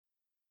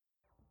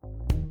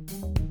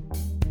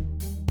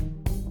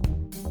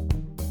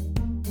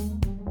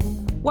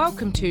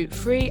Welcome to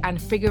Free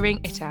and Figuring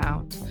It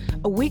Out,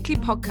 a weekly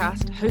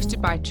podcast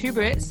hosted by two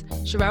Brits,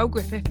 Sherelle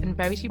Griffith and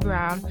Verity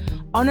Brown,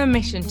 on a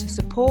mission to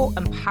support,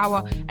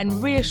 empower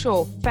and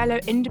reassure fellow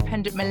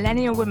independent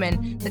millennial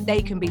women that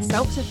they can be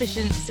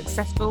self-sufficient,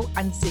 successful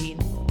and seen.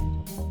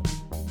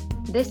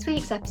 This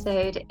week's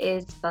episode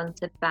is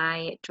sponsored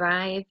by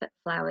Drive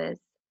Flowers.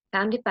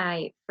 Founded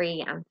by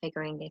Free and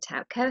Figuring It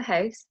Out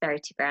co-host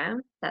Verity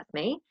Brown, that's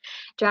me,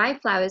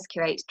 Drive Flowers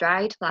curates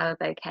dried flower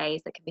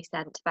bouquets that can be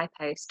sent by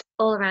post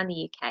all around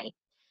the UK.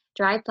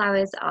 Dried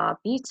flowers are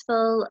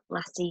beautiful,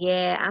 last a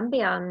year and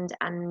beyond,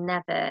 and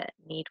never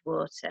need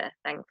water,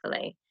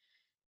 thankfully.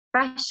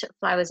 Fresh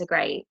flowers are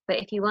great, but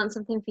if you want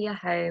something for your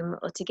home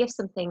or to gift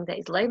something that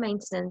is low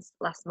maintenance,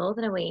 lasts more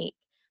than a week,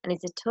 and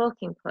is a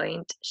talking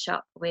point,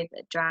 shop with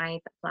Drive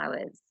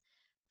Flowers.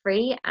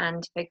 Free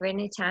and Figuring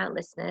It Out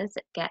listeners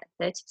get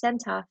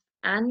 30% off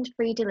and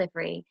free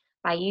delivery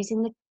by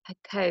using the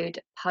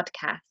code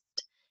podcast.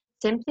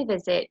 Simply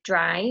visit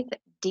drive,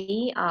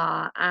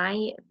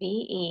 DRIVE,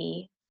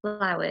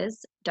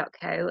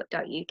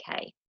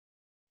 flowers.co.uk.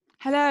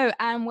 Hello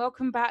and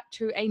welcome back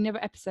to another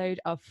episode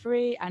of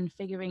Free and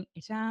Figuring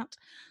It Out.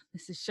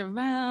 This is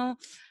Sherelle,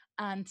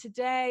 and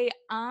today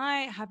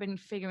I have been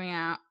figuring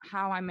out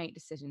how I make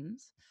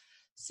decisions.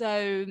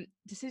 So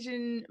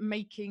decision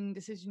making,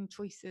 decision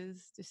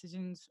choices,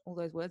 decisions, all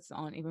those words that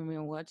aren't even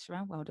real words,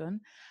 Sherelle, well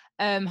done,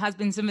 has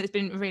been something that's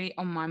been really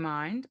on my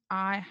mind.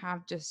 I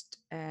have just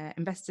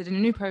invested in a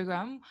new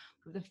program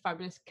with the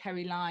fabulous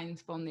Kerry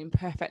Lines from The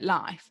Imperfect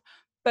Life,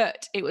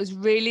 but it was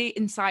really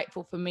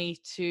insightful for me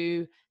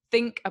to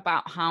think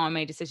about how I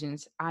made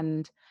decisions.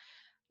 And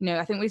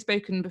I think we've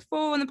spoken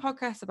before on the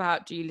podcast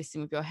about, do you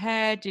listen with your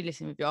head? Do you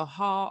listen with your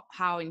heart?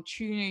 How in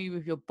tune are you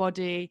with your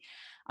body?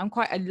 I'm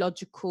quite a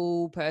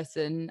logical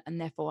person, and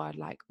therefore I'd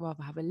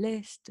rather have a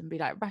list and be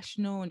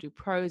rational and do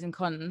pros and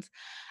cons.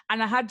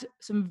 And I had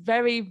some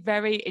very,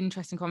 very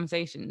interesting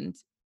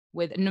conversations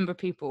with a number of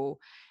people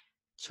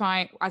as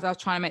I was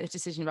trying to make this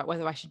decision about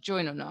whether I should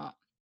join or not.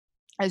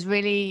 It was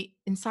really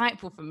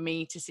insightful for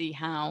me to see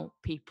how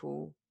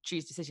people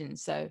choose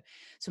decisions. So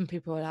some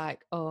people are like,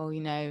 where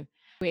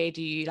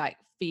do you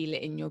feel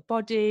it in your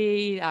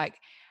body?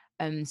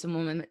 Some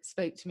woman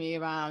spoke to me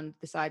around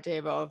this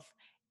idea of,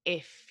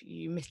 if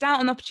you missed out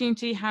on an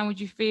opportunity, how would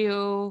you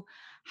feel?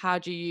 How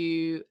do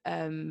you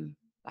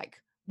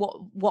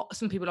what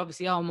some people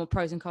obviously are more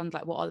pros and cons,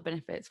 what are the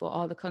benefits, what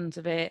are the cons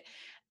of it?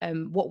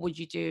 What would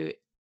you do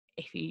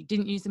if you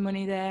didn't use the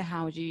money there?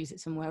 How would you use it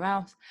somewhere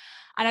else?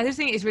 And I just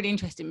think it's really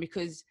interesting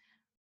because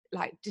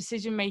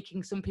decision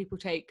making, some people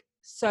take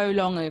so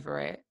long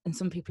over it and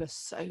some people are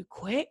so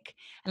quick,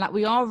 and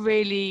we are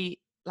really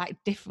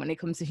different when it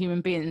comes to human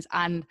beings,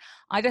 and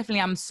I definitely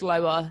am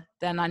slower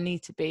than I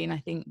need to be, and I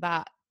think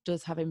that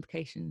does have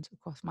implications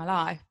across my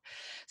life.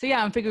 So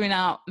I'm figuring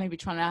out, maybe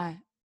trying to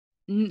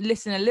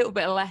listen a little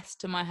bit less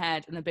to my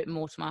head and a bit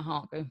more to my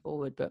heart going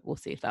forward, but we'll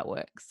see if that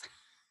works.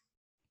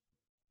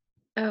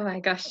 Oh my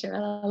gosh,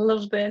 Sherelle, I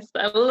love this.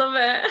 I love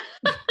it.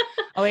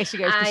 Oh, here she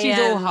goes, because she's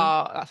all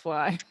heart, that's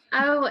why.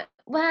 Oh,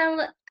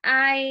 well,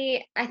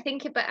 I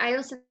think it, but I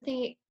also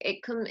think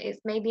it's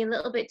maybe a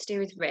little bit to do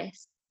with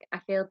risk. I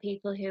feel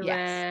people who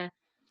I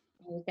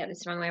get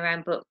this the wrong way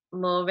around, but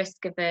more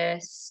risk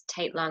averse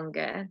take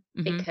longer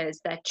because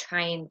they're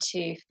trying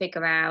to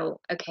figure out,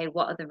 okay,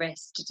 what are the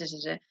risks?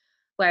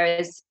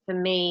 Whereas for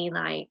me,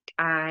 I'm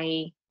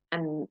a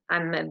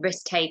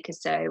risk taker,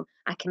 so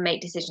I can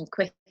make decisions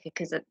quicker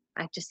because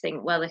I just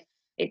think, well, if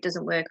it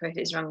doesn't work or if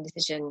it's the wrong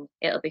decision,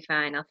 it'll be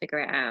fine. I'll figure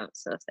it out,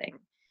 sort of thing.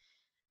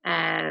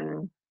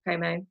 Promo.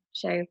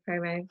 I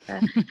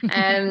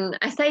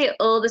say it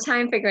all the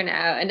time, figuring it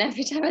out, and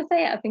every time I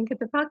say it, I think of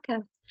the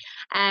podcast.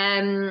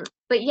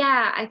 But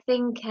yeah, I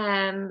think,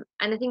 and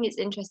I think it's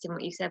interesting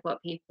what you said,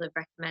 what people have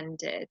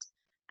recommended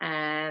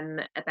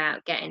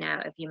about getting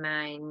out of your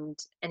mind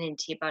and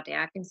into your body.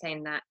 I've been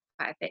saying that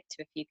quite a bit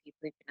to a few people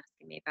who've been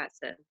asking me about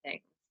certain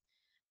things.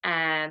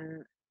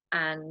 And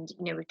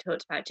we've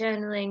talked about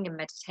journaling and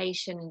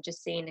meditation and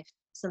just seeing if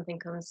something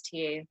comes to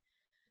you.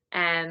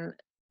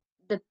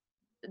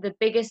 The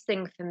biggest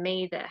thing for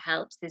me that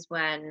helps is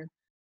when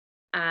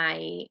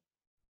I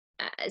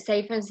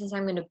say, for instance,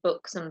 I'm going to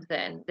book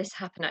something. This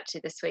happened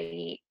actually this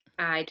week.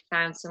 I'd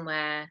found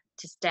somewhere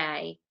to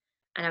stay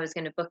and I was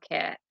going to book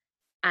it,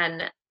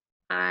 and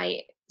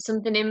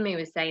something in me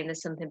was saying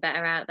there's something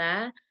better out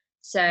there,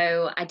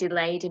 so I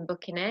delayed in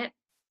booking it,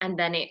 and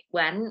then it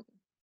went.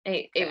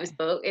 It was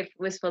booked. It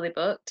was fully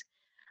booked,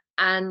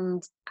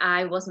 and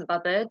I wasn't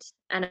bothered.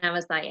 And I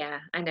was like, yeah,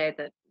 I know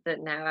that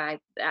now I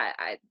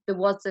there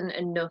wasn't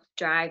enough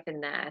drive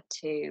in there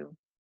to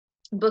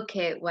book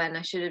it when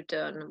I should have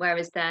done.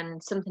 Whereas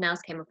then something else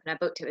came up and I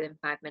booked it within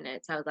 5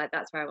 minutes. I was like,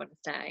 that's where I want to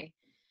stay.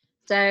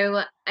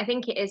 So I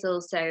think it is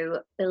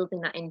also building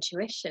that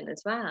intuition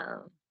as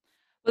well.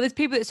 Well, there's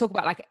people that talk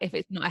about if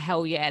it's not a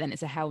hell yeah, then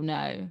it's a hell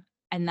no.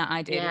 And that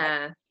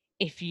idea,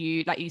 if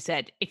you, like you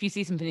said, if you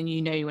see something and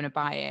you want to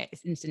buy it,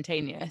 it's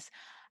instantaneous.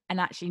 And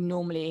actually,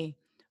 normally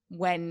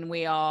when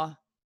we are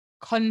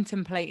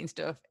contemplating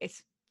stuff,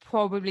 it's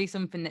probably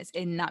something that's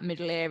in that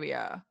middle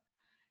area.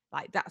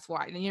 Like that's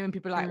why. And when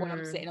people are like, well, I'm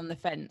Mm. sitting on the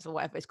fence or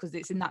whatever, it's because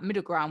it's in that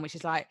middle ground, which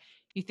is like,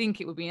 you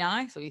think it would be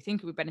nice or you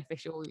think it would be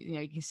beneficial, you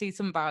know, you can see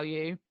some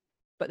value,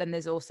 but then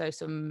there's also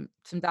some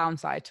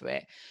downside to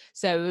it.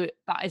 So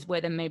that is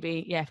where then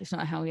maybe, yeah, if it's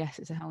not a hell yes,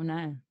 it's a hell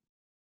no.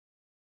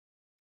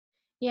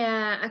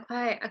 Yeah,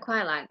 I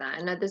quite like that.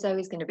 I know there's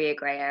always going to be a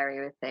grey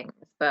area with things,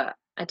 but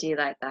I do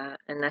like that.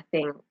 And I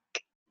think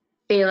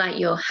feel like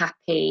you're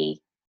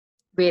happy,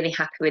 really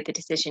happy with the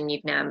decision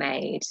you've now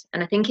made.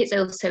 And I think it's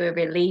also a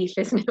relief,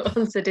 isn't it?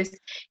 Once Oh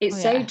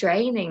it's so yeah.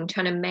 draining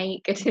trying to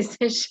make a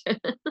decision.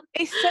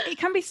 It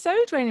can be so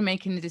draining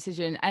making the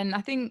decision. And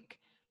I think,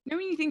 you know,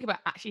 when you think about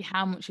actually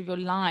how much of your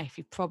life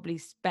you've probably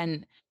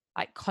spent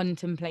like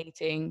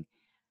contemplating,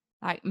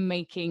 like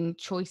making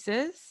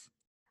choices.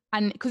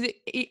 And because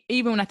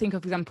even when I think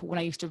of, for example, when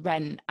I used to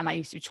rent and I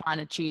used to be trying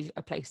to choose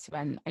a place to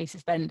rent, I used to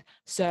spend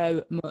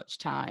so much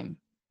time.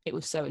 It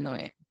was so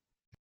annoying.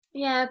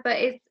 Yeah, but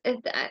it's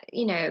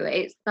you know,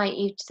 it's like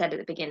you said at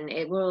the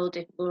beginning, we're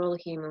all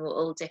human, we're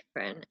all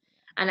different.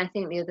 And I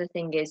think the other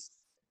thing is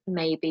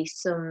maybe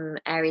some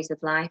areas of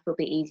life will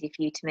be easier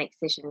for you to make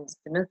decisions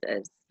than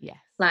others. Yes.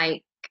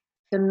 Like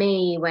for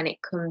me, when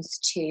it comes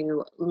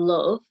to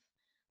love,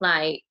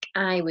 like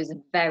I was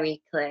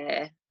very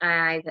clear.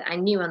 I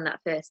knew on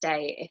that first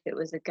date if it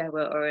was a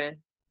goer or a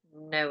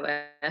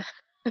noer.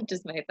 I've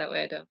just made that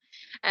word up.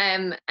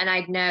 And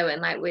I'd know,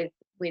 and like with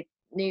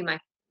knew my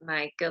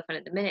girlfriend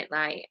at the minute,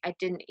 like I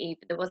didn't even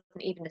there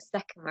wasn't even a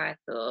second where I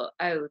thought,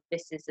 oh,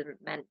 this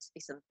isn't meant to be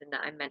something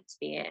that I'm meant to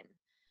be in.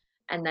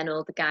 And then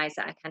all the guys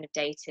that I kind of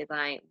dated,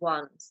 like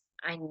once,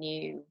 I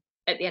knew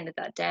at the end of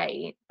that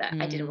day that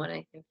I didn't Mm, want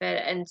anything further.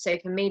 And so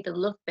for me, the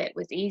love bit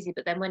was easy.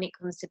 But then when it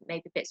comes to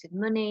maybe bits with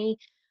money,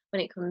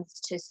 when it comes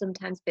to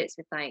sometimes bits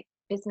with like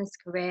business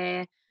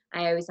career,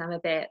 I always am a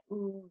bit,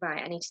 "Ooh,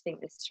 right, I need to think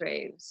this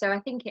through." So I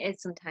think it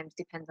is sometimes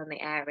depends on the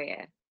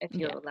area of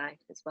yeah. your life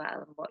as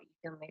well and what you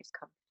feel most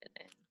confident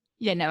in.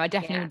 Yeah, no, I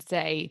definitely Yeah. would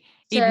say,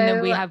 even though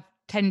we So, have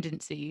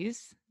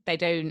tendencies, they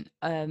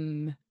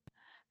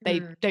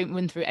mm, don't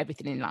run through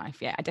everything in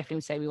life. Yeah, I definitely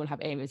would say we all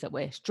have areas that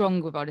we're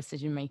stronger with our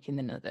decision making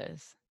than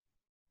others.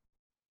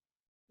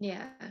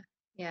 yeah,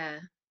 yeah.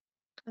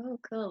 Oh,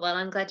 cool. Well,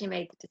 I'm glad you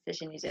made the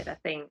decision you did. I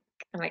think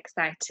I'm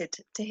excited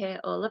to hear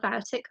all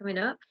about it coming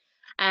up.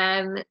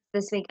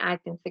 This week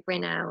I've been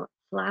figuring out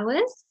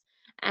flowers.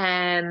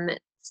 Um,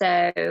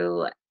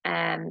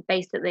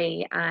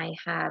 basically I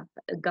have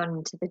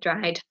gone to the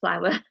dried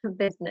flower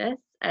business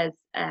as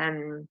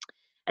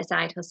a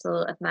side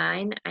hustle of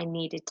mine. I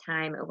needed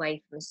time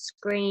away from a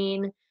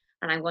screen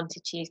and I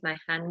wanted to use my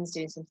hands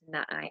doing something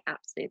that I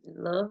absolutely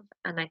love.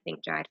 And I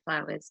think dried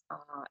flowers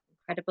are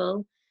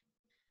incredible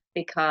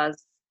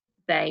because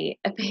they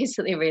are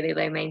basically really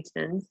low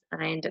maintenance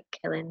and I end up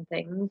killing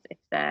things if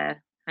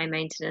they're high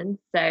maintenance.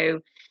 So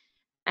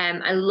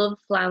I love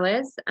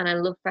flowers and I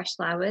love fresh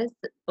flowers,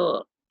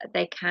 but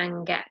they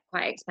can get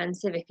quite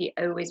expensive if you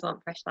always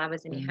want fresh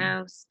flowers in your Mm,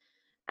 house.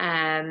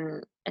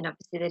 And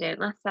obviously they don't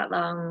last that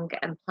long.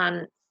 And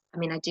plants, I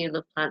mean, I do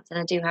love plants and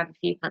I do have a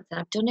few plants and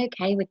I've done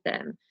okay with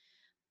them,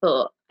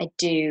 but I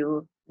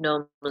do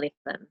normally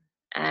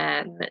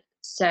them.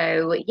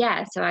 So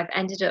yeah, so I've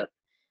ended up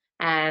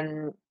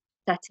um,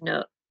 setting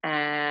up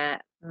my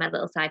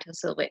little side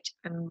hustle, which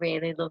I'm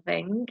really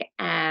loving.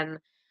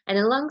 And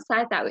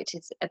alongside that, which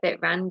is a bit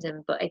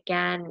random, but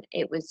again,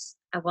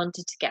 I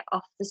wanted to get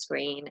off the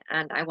screen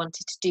and I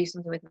wanted to do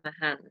something with my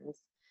hands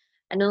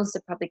and also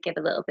probably give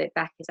a little bit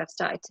back as I've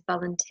started to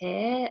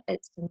volunteer at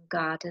some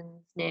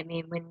gardens near me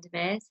in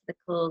Windermere. So they're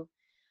called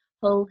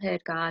Whole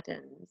Herd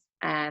Gardens,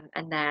 and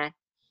they're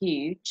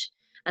huge.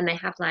 And they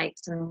have like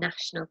some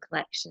national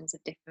collections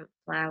of different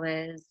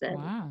flowers, and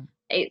wow.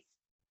 it's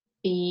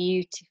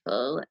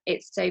beautiful.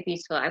 It's so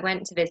beautiful. I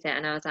went to visit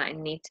and I was like, I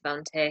need to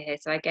volunteer here.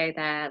 So I go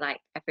there like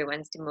every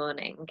Wednesday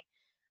morning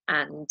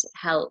and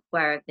help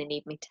wherever they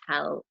need me to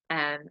help.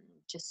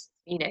 Just,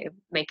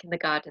 making the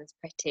gardens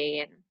pretty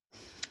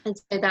and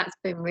so that's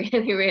been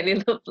really, really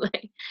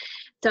lovely.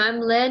 So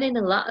I'm learning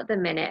a lot at the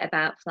minute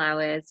about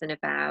flowers and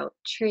about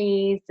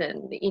trees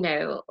and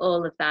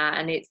all of that.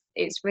 And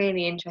it's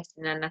really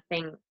interesting. And I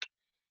think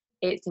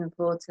it's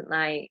important,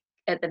 like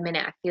at the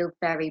minute I feel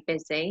very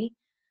busy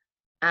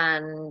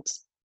and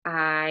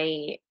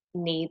I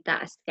need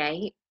that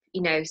escape,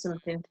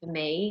 something for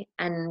me.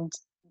 And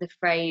the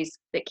phrase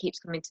that keeps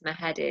coming to my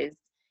head is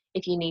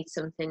if you need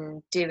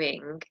something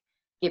doing,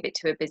 give it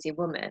to a busy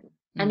woman.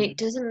 And it Mm,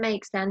 doesn't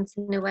make sense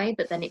in a way,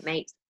 but then it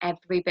makes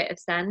every bit of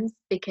sense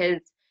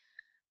because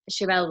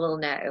Sherelle will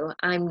know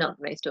I'm not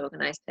the most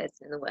organized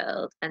person in the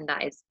world, and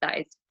that is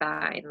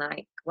fine.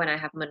 Like when I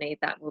have money,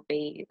 that will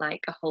be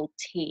like a whole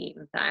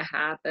team that I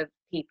have of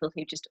people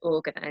who just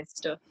organize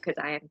stuff because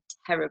I am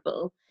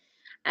terrible.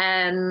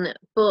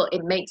 But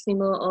it makes me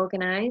more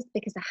organized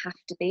because I have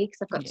to be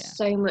because I've got yeah.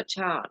 so much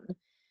on.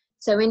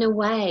 So in a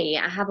way,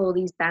 I have all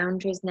these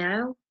boundaries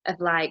now of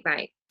like,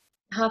 right,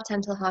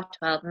 10:30 till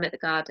 12:30, I'm at the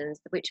gardens,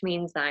 which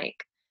means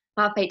like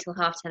 8:30 till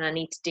 10:30, I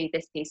need to do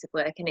this piece of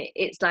work, and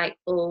it's like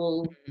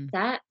all Mm,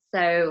 set.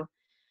 So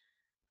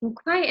I'm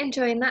quite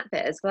enjoying that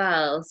bit as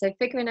well. So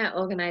figuring out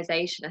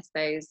organisation, I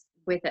suppose,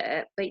 with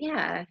it. But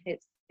yeah,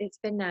 it's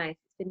been nice.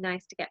 It's been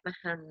nice to get my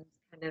hands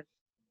kind of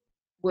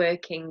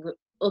working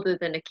other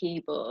than a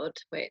keyboard,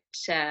 which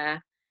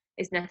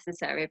is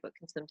necessary but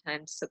can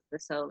sometimes suck the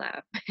soul out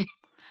of me.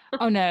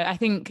 Oh no, I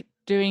think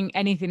doing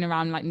anything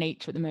around like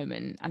nature at the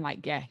moment and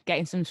like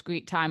getting some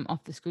screen time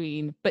off the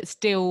screen, but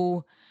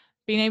still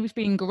being able to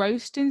be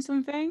engrossed in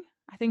something,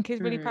 I think is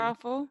really Mm,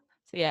 powerful.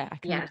 So yeah, I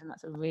can yeah. imagine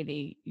that's a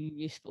really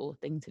useful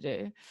thing to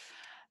do.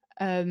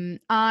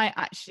 I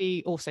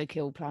actually also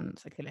kill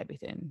plants. I kill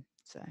everything.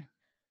 So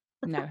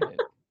no hope.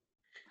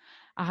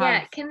 I Yeah,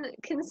 have.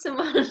 can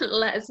someone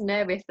let us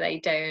know if they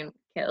don't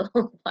kill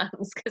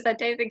plants? Because I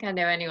don't think I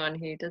know anyone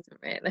who doesn't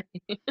really.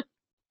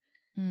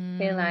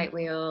 Feel Mm, like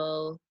we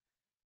all.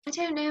 I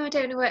don't know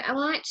where.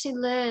 Well,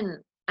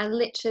 I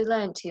literally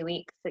learned 2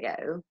 weeks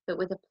ago that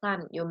with a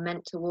plant, you're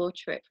meant to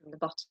water it from the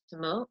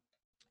bottom up.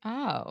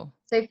 oh,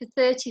 So for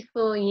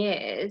 34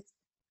 years,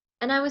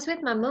 and I was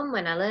with my mum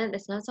when I learned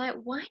this, and I was like,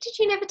 why did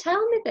you never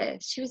tell me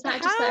this? She was so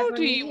like, I just thought how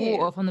do everyone you knew.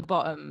 water from the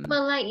bottom?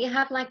 Well, like you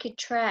have like a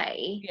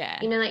tray, Yeah.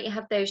 you know, like you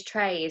have those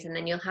trays, and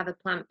then you'll have a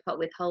plant pot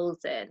with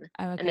holes in,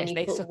 Oh, and okay. then So you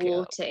they put suck it up.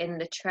 water in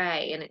the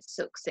tray and it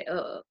sucks it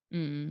up.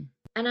 Mm.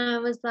 And I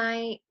was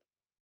like,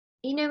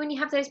 you know, when you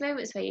have those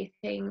moments where you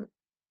think,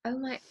 oh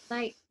my,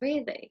 like,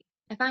 really?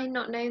 Have I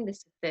not known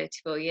this for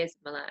 34 years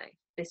of my life?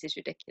 This is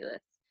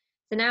ridiculous.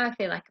 So now I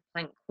feel like a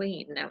plant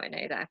queen. Now I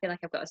know that. I feel like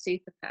I've got a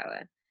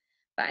superpower,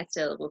 but I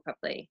still will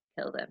probably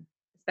kill them.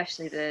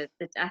 Especially the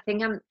I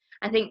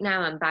think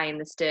now I'm buying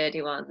the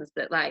sturdy ones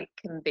that like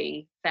can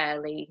be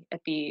fairly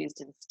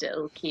abused and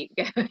still keep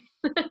going.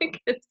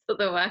 Because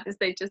otherwise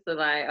they just are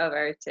like, oh,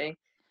 Verity,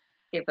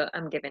 give up.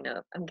 I'm giving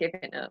up. I'm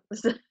giving up.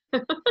 So,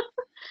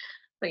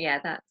 but yeah,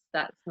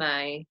 that's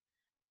my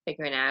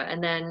figuring out.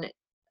 And then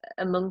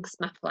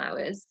amongst my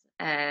flowers,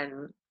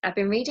 I've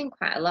been reading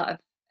quite a lot of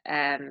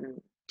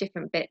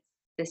different bits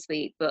this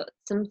week, but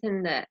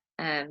something that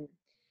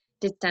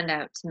did stand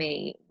out to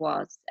me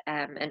was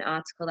an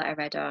article that I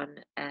read on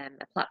a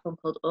platform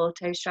called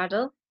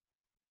Autostraddle,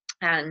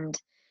 and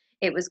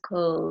it is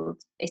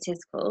called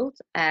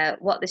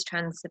What This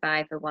Trans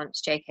Survivor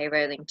Wants J.K.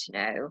 Rowling to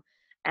Know.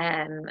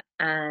 And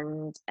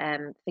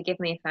forgive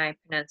me if I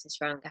pronounce this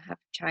wrong, I have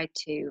tried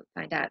to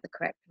find out the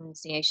correct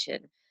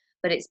pronunciation,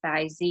 but it's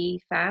by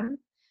Z Fan,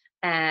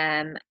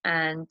 and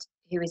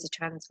who is a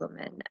trans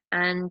woman.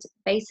 And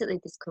basically,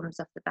 this comes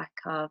off the back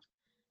of,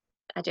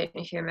 I don't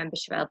know if you remember,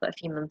 Sherelle, but a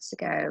few months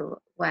ago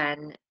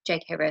when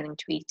J.K. Rowling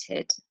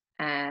tweeted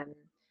um,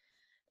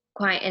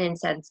 quite an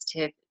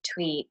insensitive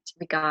tweet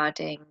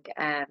regarding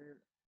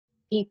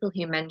people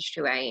who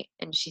menstruate,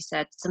 and she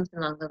said something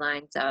along the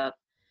lines of,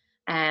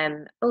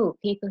 "Oh,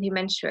 people who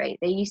menstruate.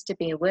 There used to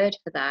be a word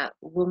for that,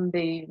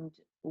 wombound,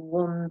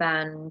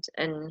 womband,"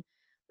 and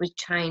was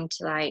trying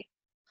to like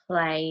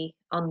play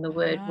on the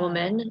word Ah.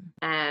 woman,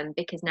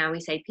 because now we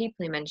say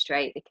people who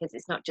menstruate because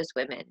it's not just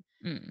women.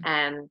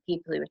 Mm.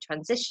 People who are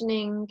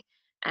transitioning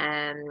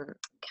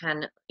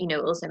can, you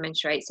know, also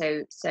menstruate.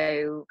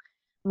 So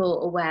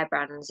more aware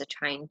brands are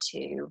trying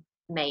to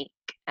make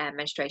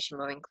menstruation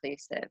more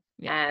inclusive.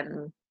 Yeah.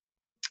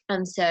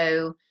 And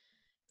so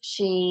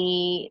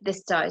this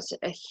started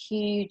a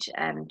huge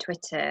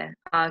Twitter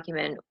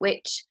argument,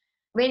 which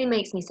really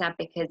makes me sad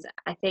because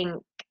I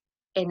think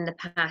in the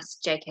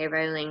past J.K.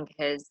 Rowling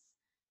has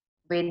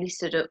really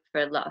stood up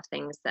for a lot of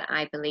things that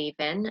I believe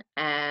in,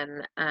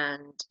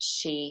 and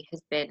she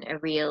has been a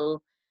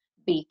real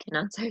beacon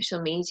on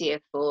social media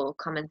for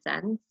common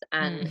sense Mm.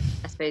 and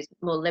I suppose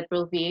more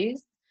liberal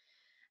views.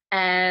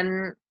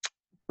 Um,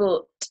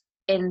 but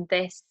in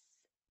this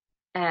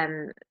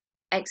um,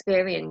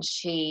 experience,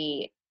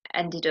 she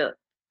ended up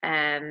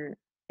um,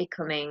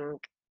 becoming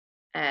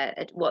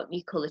what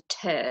you call a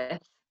TERF.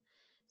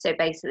 So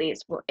basically,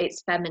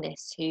 it's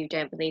feminists who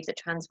don't believe that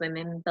trans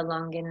women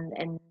belong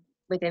in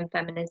within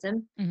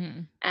feminism,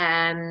 Mhm.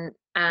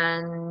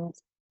 and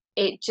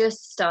it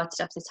just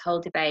started off this whole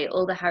debate.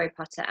 All the Harry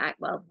Potter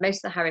most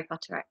of the Harry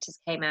Potter actors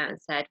came out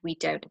and said, we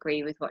don't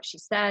agree with what she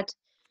said.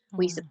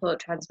 We Oh. support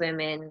trans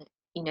women.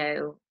 You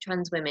know,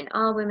 trans women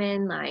are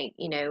women. Like,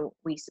 you know,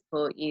 we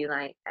support you.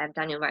 Like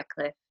Daniel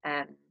Radcliffe,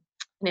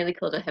 nearly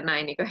called her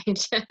Hermione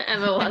Granger,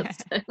 Emma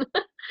Watson.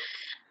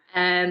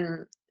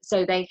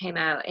 So they came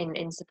out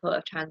in support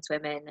of trans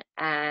women.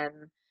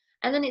 And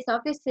then it's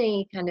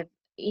obviously kind of,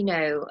 you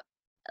know,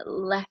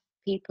 left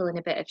people in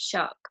a bit of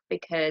shock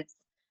because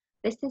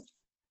this is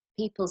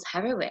people's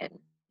heroine.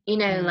 You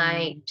know,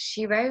 like Mm.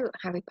 she wrote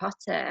Harry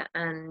Potter,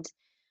 and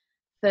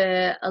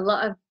for a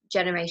lot of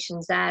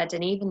Generation Z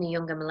and even the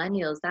younger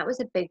millennials, that was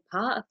a big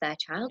part of their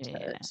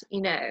childhood, Yeah.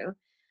 you know.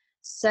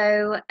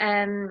 So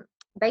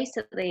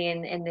basically,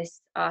 in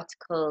this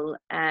article,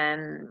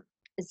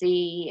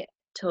 Z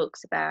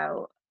talks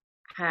about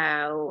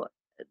how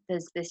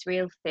there's this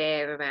real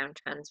fear around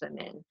trans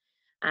women,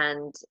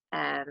 and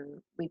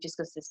we've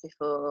discussed this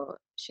before,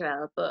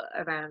 Sherelle, but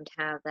around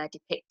how they're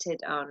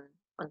depicted on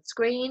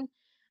screen,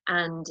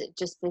 And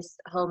just this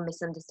whole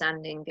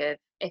misunderstanding of,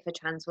 if a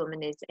trans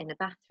woman is in a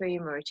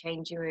bathroom or a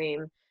changing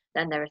room,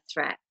 then they're a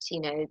threat.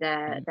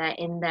 They're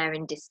in there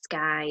in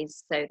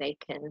disguise so they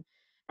can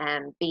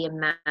be a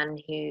man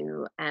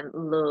who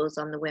lures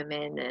on the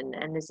women,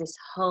 and there's this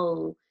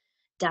whole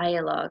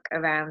dialogue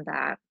around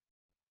that.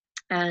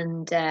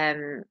 And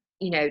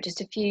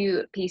just a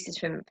few pieces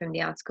from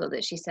the article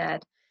that she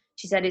said.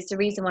 She said it's the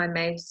reason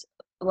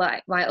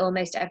why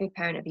almost every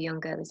parent of a young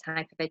girl is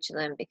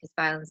hypervigilant, because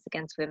violence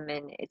against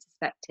women is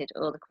suspected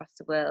all across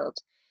the world.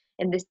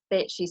 In this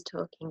bit, she's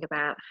talking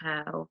about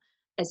how,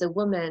 as a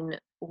woman,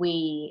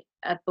 we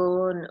are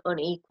born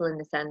unequal in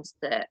the sense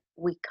that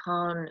we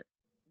can't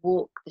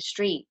walk the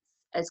streets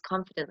as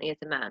confidently as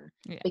a man,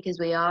 Yeah. because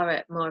we are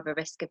at more of a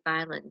risk of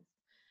violence.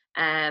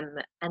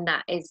 And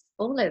that is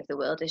all over the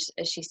world, as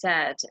she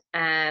said.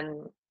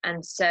 And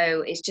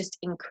so it's just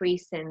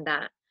increasing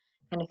that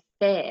kind of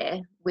fear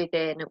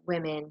within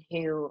women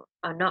who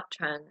are not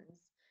trans,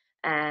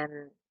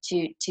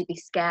 to be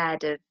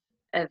scared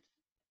of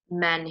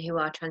men who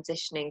are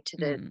transitioning to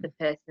the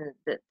person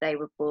that they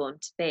were born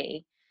to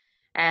be.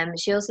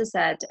 She also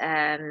said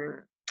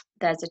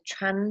there's a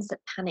trans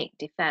panic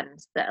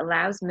defense that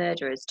allows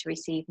murderers to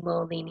receive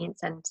more lenient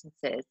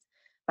sentences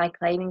by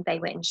claiming they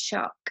were in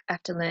shock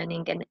after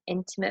learning an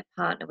intimate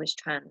partner was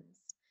trans.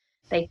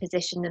 They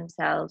position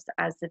themselves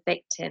as the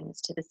victims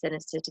to the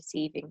sinister,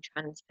 deceiving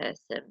trans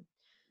person.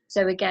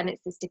 So again,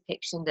 it's this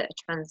depiction that a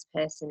trans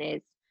person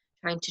is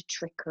trying to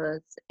trick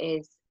us,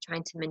 is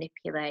trying to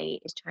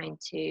manipulate, is trying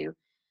to,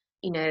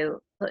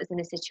 put us in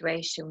a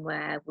situation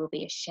where we'll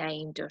be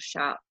ashamed or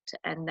shocked.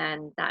 And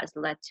then that has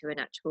led to an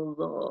actual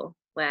law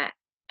where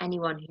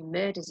anyone who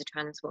murders a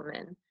trans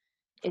woman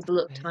is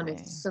looked on as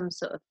Crazy. some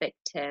sort of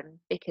victim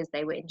because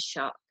they were in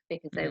shock,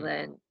 because they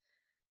learned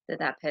that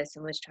that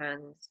person was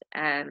trans.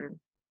 And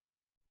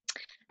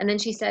then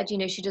she said,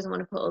 she doesn't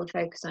want to put all the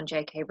focus on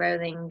J.K.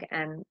 Rowling,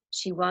 and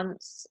she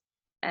wants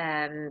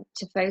to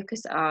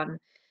focus on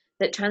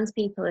that trans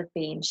people have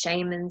been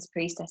shamans,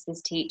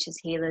 priestesses, teachers,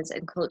 healers,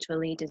 and cultural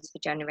leaders for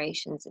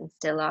generations, and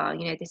still are.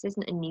 This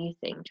isn't a new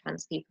thing.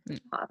 Trans people are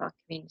part of our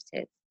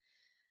communities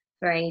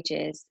for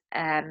ages.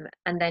 And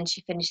then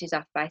she finishes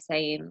off by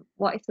saying,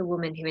 what if the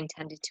woman who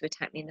intended to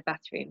attack me in the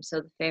bathroom saw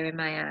the fear in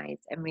my eyes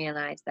and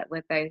realised that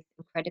we're both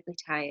incredibly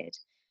tired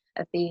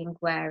of being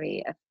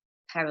wary of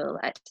peril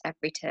at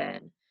every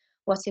turn?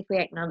 What if we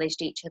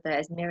acknowledged each other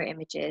as mirror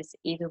images,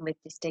 even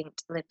with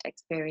distinct lived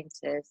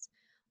experiences?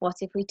 What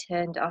if we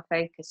turned our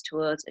focus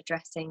towards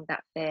addressing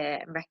that fear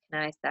and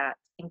recognised that,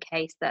 in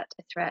case that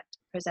a threat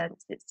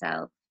presents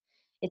itself,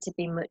 it'd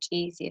be much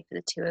easier for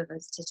the two of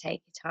us to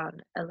take it on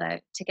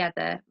alone,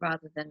 together,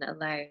 rather than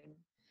alone?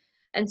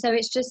 And so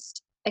it's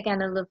just,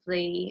 again, a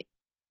lovely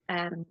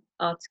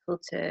article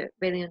to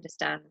really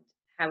understand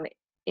how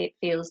it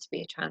feels to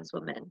be a trans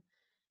woman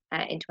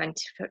in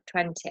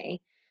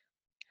 2020.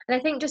 And I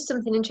think just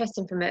something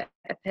interesting from a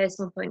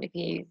personal point of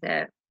view,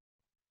 that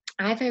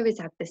I've always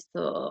had this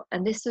thought,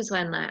 and this was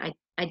when I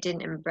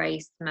didn't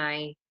embrace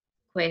my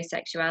queer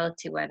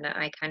sexuality, when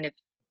I kind of,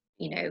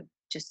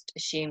 just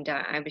assumed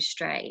I was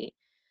straight.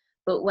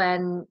 But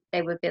when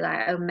they would be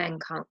like, oh, men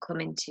can't come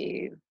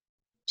into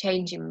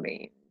changing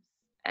rooms,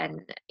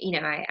 and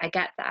I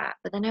get that,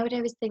 but then I would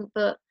always think,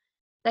 but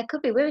there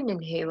could be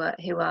women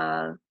who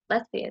are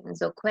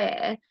lesbians or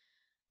queer,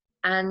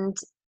 and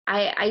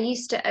I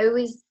used to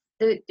always,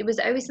 there was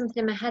always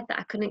something in my head that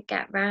I couldn't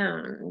get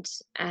round.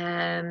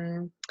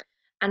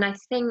 And I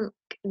think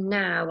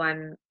now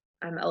I'm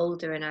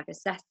older and I've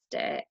assessed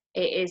it.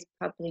 It is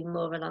probably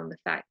more along the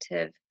fact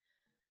of,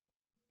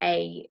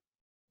 a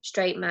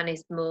straight man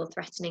is more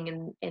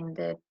threatening in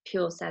the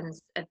pure sense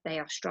of they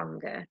are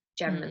stronger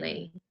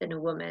generally than a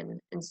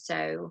woman, and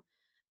so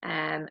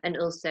and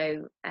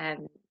also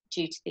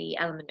due to the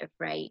element of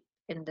rape,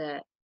 in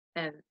the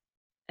um,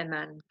 a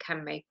man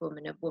can rape a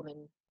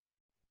woman,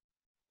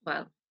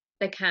 well,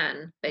 they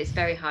can, but it's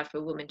very hard for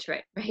a woman to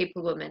rape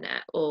a woman,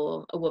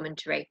 or a woman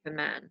to rape a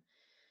man.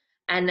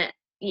 And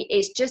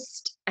it's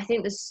just, I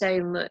think there's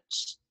so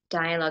much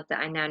dialogue that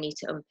I now need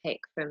to unpick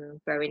from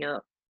growing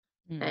up,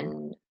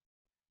 and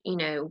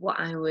what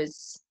I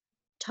was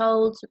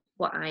told,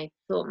 what I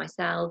thought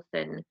myself,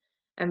 and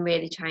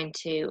really trying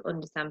to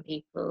understand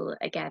people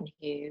again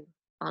who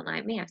aren't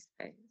like me, I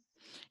suppose.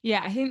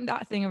 Yeah, I think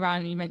that thing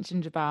around you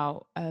mentioned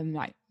about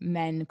like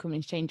men coming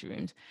into changing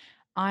rooms.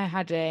 I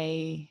had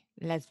a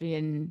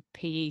lesbian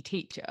PE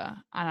teacher, and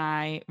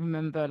I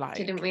remember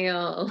Didn't like we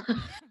all?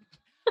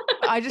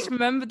 I just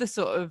remember the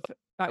sort of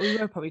like we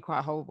were probably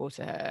quite horrible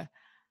to her,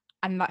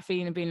 and that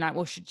feeling of being like,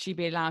 well, should she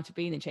be allowed to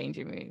be in the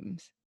changing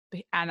rooms?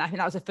 And I think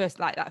that was the first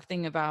like that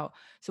thing about.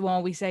 So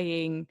are we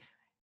saying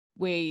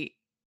we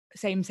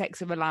same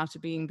sex are allowed to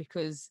be in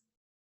because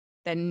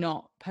they're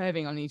not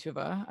perving on each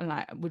other, and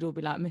like we'd all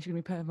be like, "Miss, gonna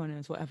be perv on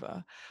us,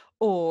 whatever,"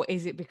 or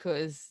is it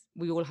because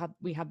we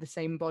have the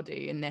same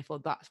body and therefore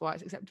that's why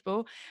it's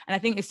acceptable? And I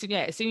think as soon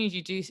as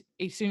you do,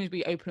 as soon as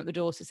we open up the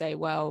doors to say,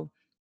 well,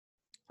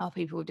 are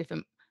people with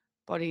different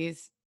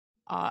bodies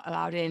are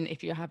allowed in,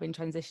 if you're having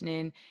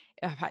transitioning,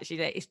 actually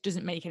that it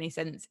doesn't make any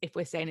sense if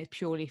we're saying it's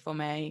purely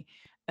from a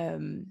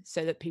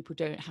so that people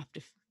don't have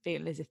to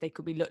feel as if they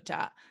could be looked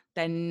at,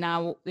 then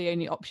now the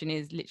only option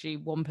is literally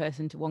one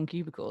person to one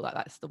cubicle. Like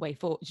that's the way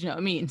forward. Do you know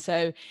what I mean?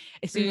 So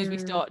as soon as we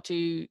Mm, start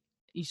to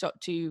you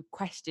start to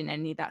question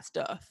any of that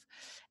stuff,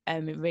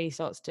 it really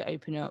starts to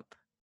open up.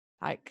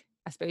 Like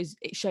I suppose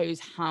it shows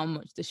how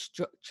much the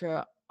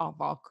structure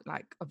of our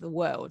like of the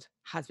world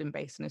has been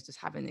based on us just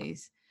having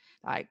these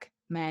like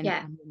men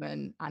yeah. and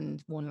women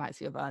and one likes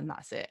the other and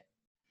that's it.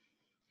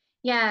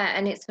 Yeah,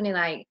 and it's funny,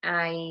 like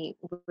I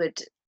would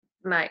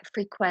like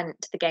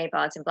frequent the gay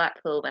bars in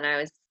Blackpool when I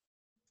was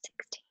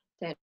 16.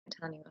 Don't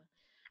tell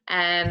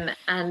anyone.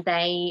 And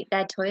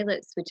their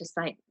toilets were just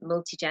like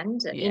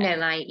multi-gender. You know, Yeah.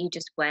 like you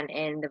just went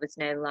in, there was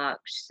no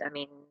locks. I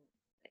mean,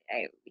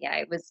 yeah,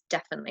 it was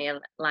definitely a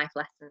life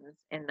lessons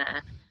in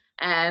there.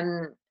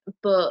 Um,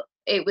 but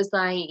it was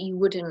like you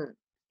wouldn't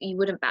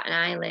bat an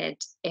eyelid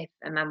if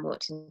a man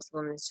walked into a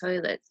woman's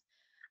toilets.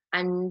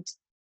 And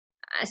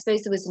I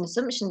suppose there was an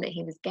assumption that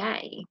he was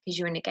gay because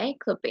you're in a gay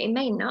club, but he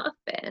may not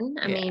have been.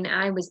 I Yeah. mean,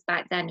 I was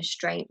back then a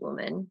straight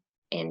woman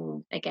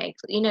in a gay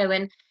club, you know,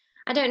 and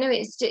I don't know.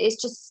 It's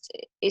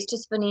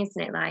just funny,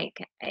 isn't it?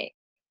 Like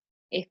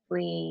if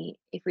we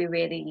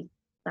really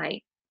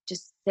like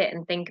just sit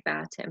and think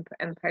about it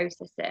and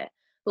process it.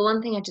 But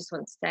one thing I just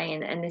want to say,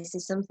 and this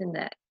is something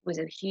that was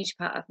a huge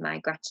part of my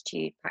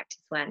gratitude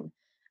practice when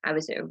I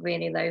was at a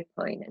really low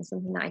point, and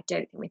something that I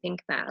don't think we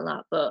think about a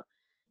lot, but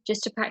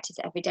just to practice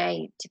every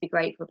day to be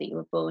grateful that you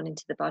were born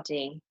into the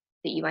body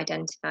that you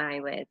identify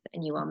with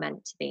and you are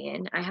meant to be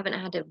in. I haven't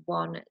had a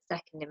 1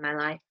 second in my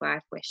life where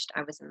I've wished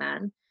I was a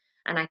man,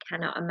 and I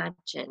cannot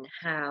imagine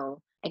how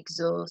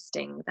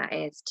exhausting that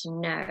is to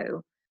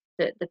know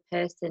that the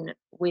person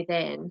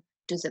within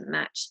doesn't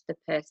match the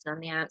person on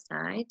the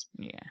outside.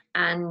 Yeah.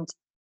 And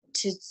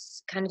to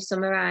kind of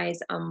summarize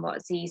on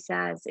what Z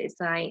says, it's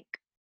like,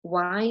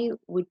 why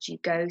would you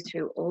go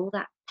through all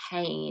that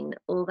pain,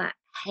 all that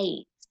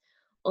hate,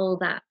 all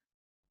that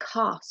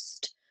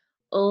cost,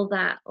 all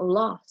that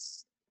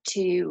loss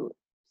to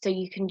so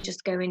you can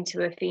just go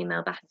into a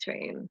female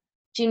bathroom?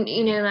 Do you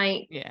Mm. know,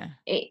 like Yeah.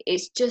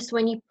 it's just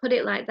when you put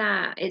it like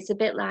that, it's a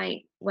bit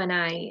like when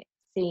I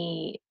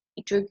see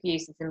drug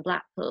users in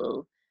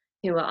Blackpool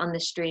who are on the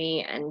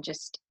street and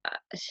just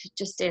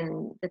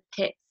in the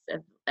pits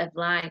of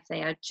life.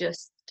 They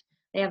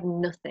have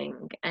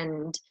nothing,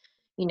 and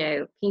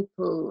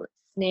people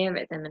sneer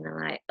at them and they're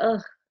like,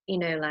 oh,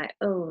 like,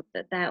 oh,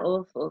 that they're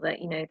awful, that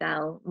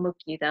they'll mug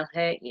you, they'll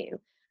hurt you.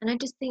 And I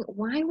just think,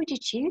 why would you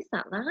choose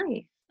that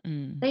life?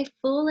 Mm. They've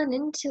fallen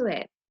into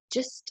it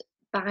just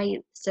by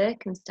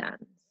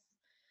circumstance.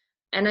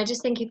 And I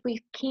just think if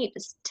we keep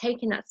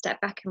taking that step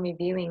back and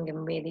reviewing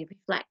and really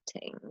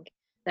reflecting,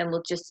 then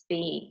we'll just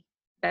be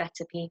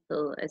better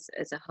people as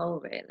a whole,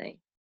 really.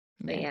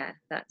 But Yeah. yeah,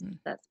 that's Mm.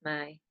 that's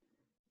my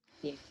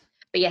view.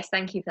 But yes,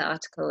 thank you for the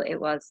article. It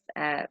was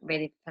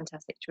really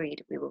fantastic to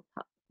read. We will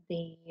put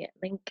the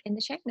link in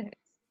the show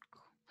notes.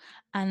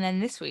 And then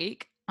this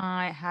week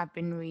I have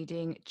been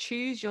reading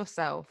Choose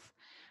Yourself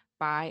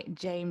by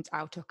James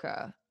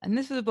Altucher. And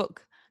this was a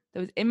book that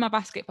was in my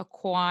basket for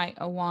quite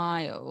a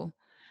while.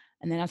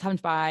 And then I was having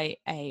to buy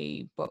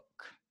a book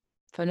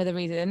for another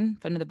reason,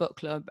 for another book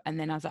club. And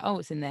then I was like, oh,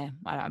 it's in there.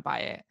 Why don't I buy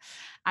it?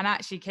 And I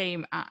actually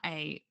came at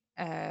a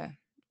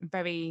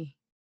very,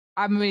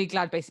 I'm really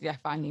glad basically I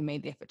finally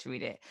made the effort to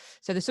read it.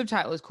 So the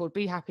subtitle is called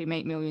Be Happy,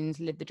 Make Millions,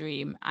 Live the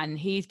Dream. And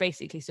he's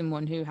basically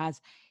someone who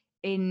has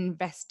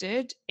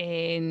invested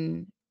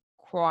in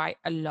quite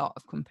a lot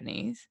of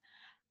companies,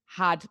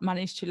 had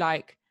managed to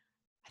I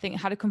think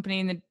had a company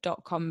in the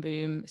dot-com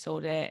boom,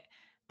 sold it,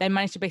 then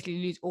managed to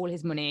basically lose all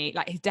his money.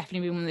 Like he's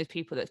definitely been one of those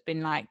people that's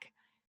been like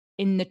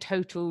in the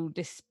total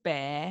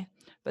despair,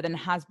 but then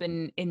has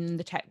been in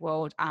the tech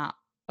world at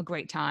a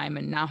great time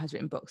and now has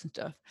written books and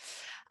stuff.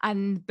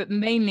 And but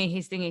mainly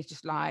his thing is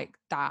just like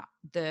that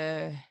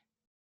the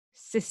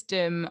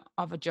system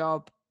of a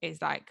job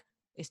is like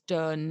it's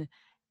done,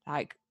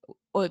 like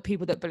or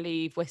people that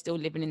believe we're still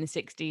living in the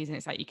 60s and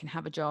it's like you can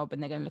have a job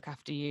and they're going to look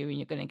after you and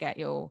you're going to get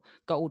your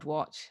gold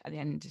watch at the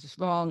end is just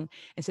wrong.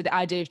 And so the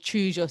idea of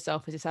choose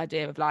yourself is this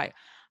idea of like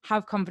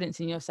have confidence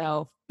in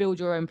yourself, build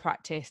your own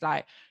practice,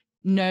 like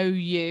know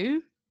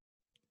you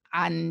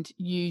and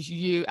use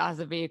you as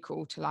a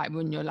vehicle to like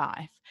run your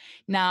life.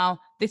 Now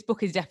this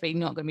book is definitely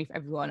not going to be for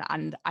everyone,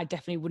 and I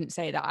definitely wouldn't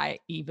say that I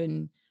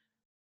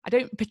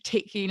don't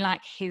particularly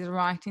like his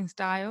writing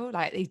style.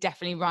 Like he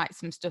definitely writes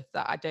some stuff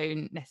that I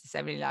don't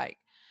necessarily like.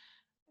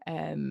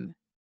 Um,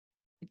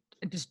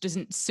 it just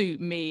doesn't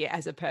suit me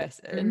as a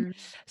person. Mm,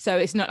 So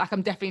it's not like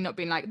I'm definitely not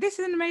being like, this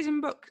is an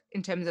amazing book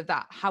in terms of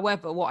that.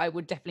 However, what I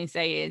would definitely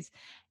say is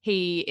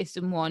he is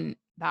someone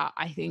that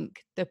I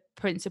think the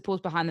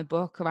principles behind the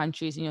book around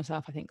choosing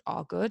yourself, I think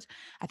are good.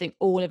 I think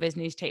all of us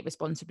need to take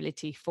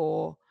responsibility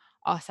for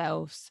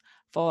ourselves,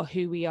 for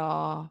who we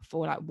are,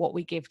 for like what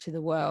we give to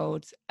the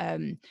world.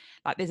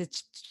 Like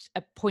there's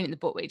a point in the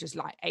book where it just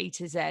like A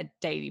to Z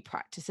daily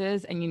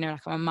practices. And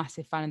like I'm a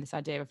massive fan of this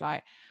idea of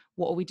like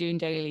what are we doing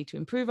daily to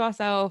improve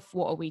ourselves,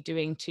 what are we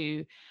doing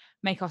to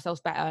make ourselves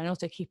better and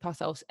also keep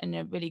ourselves in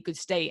a really good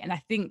state. And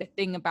I think the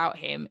thing about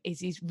him is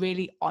he's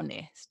really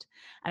honest.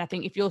 And I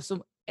think if you're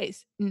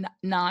it's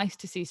nice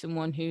to see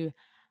someone who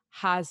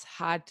has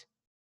had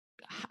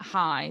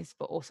highs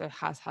but also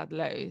has had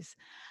lows,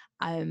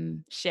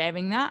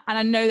 sharing that. And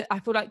I know I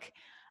feel like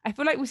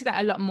we see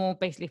that a lot more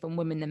basically from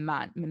women than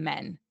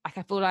men. Like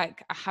I feel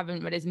like I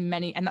haven't read as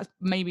many, and that's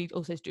maybe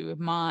also to do with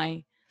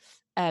my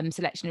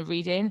selection of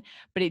reading,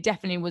 but it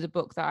definitely was a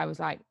book that I was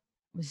like,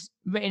 was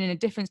written in a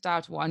different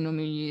style to what I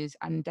normally use,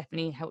 and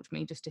definitely helped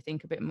me just to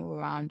think a bit more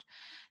around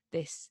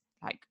this,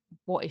 like,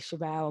 what is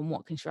Sherelle and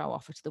what can Sherelle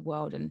offer to the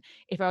world? And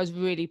if I was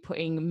really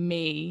putting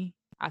me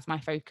as my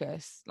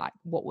focus, like,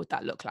 what would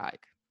that look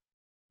like?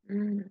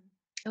 Mm.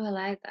 Oh, I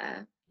like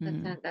that.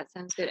 Mm. That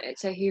sounds good.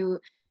 So who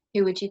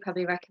would you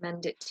probably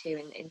recommend it to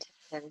in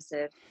terms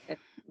of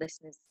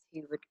listeners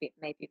who would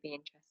maybe be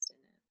interested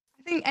in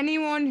I think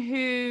anyone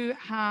who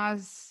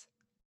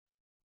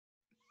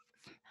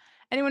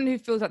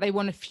feels like they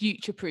want to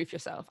future proof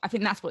yourself, I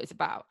think that's what it's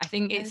about. I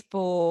think it? it's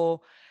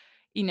for,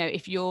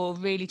 if you're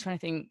really trying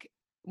to think,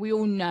 we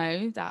all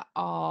know that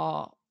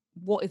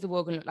what is the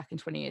world going to look like in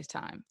 20 years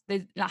time?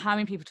 There's like, how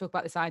many people talk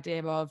about this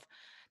idea of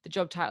the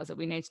job titles that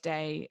we know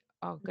today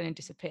are going to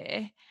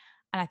disappear.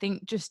 And I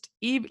think just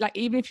even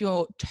if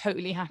you're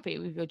totally happy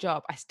with your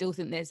job, I still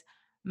think there's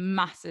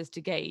masses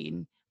to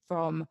gain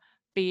from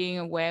being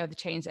aware of the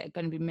changes that are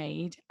going to be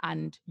made,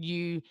 and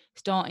you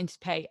starting to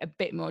pay a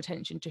bit more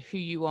attention to who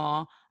you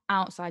are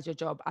outside your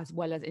job as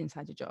well as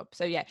inside your job.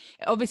 So yeah,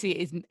 obviously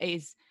it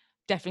is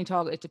definitely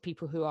targeted to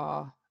people who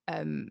are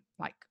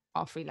like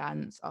are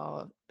freelance,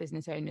 are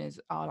business owners,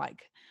 are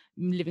like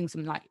living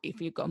some, like, if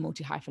you've got a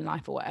multi-hyphen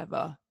life or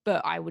whatever.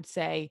 But I would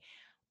say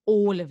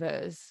all of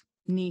us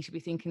need to be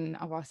thinking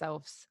of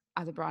ourselves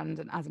as a brand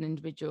and as an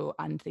individual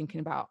and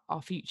thinking about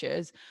our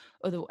futures.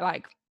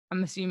 Like,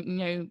 I'm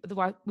assuming,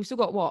 otherwise we've still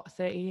got what,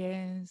 30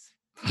 years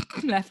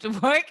left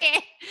of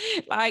working.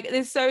 Like,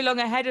 there's so long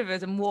ahead of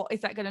us, and what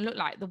is that going to look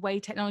like? The way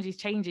technology is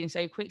changing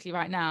so quickly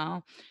right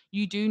now,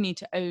 you do need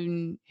to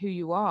own who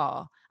you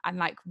are and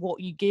like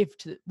what you give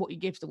to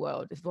the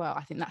world as well.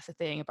 I think that's the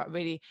thing about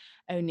really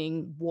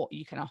owning what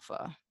you can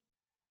offer.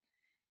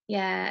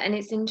 Yeah, and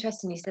it's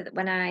interesting you said that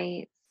when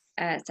I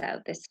set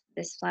up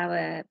this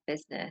flower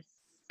business,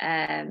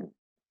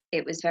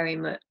 it was very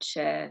much,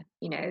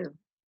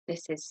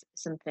 this is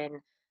something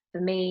for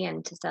me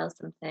and to sell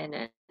something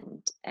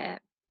and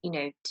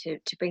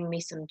to bring me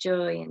some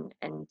joy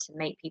and to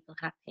make people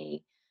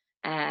happy,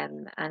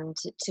 and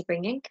to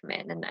bring income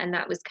in, and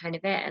that was kind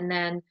of it. And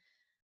then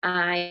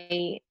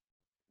I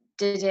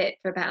did it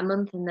for about a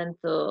month and then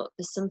thought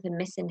there's something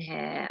missing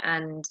here,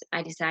 and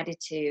I decided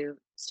to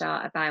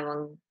start a buy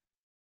one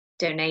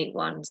donate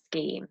one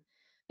scheme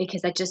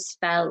because I just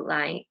felt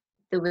like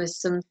there was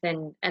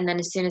something. And then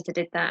as soon as I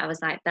did that, I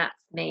was like, that's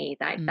me.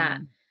 Like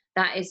Mm.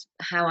 that is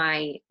how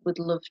I would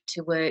love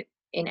to work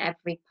in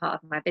every part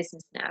of my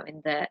business now.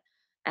 In that,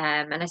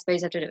 and I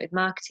suppose I've done it with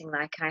marketing.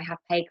 Like I have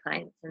paid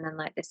clients, and then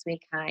like this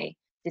week I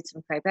did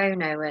some pro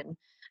bono, and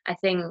I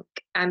think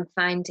I'm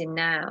finding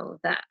now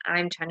that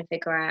I'm trying to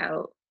figure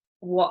out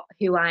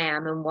who I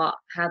am and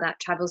how that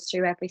travels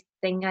through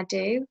everything I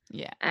do.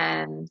 Yeah.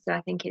 So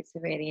I think it's a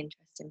really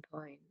interesting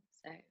point.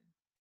 So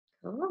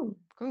cool.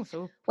 Cool.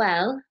 So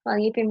Well, while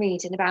you've been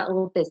reading about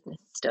all business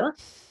stuff,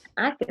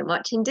 I've been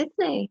watching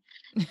Disney.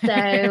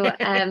 So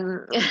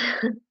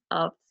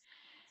oh,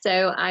 so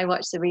I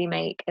watched the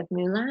remake of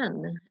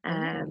Mulan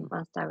Ooh.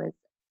 whilst I was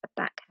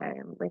back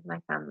home with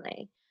my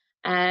family.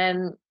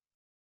 Um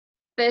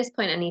First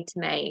point I need to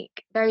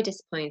make, very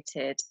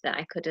disappointed that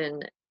I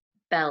couldn't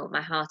belt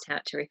my heart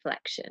out to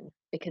Reflection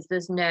because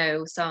there's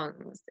no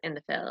songs in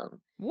the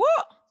film.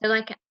 What? So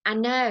like I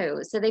know,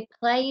 so they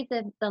play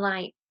the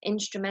like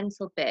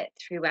instrumental bit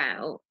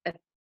throughout of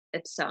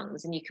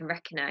songs and you can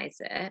recognize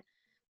it.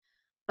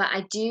 But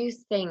I do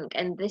think,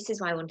 and this is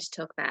why I wanted to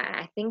talk about it,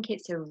 I think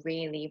it's a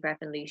really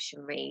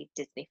revolutionary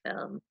Disney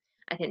film.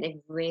 I think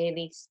they've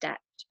really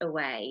stepped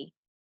away.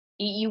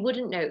 You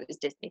wouldn't know it was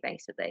Disney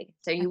basically.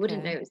 So you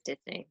wouldn't know Okay. it was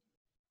Disney.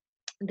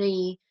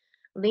 The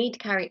lead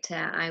character,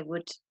 I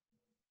would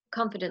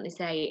confidently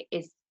say,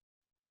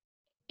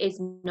 is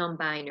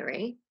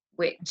non-binary, Okay.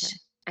 which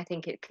I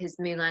think it because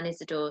Mulan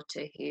is a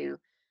daughter who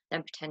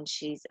then pretends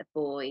she's a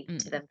boy to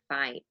Mm. then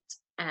fight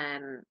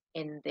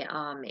in the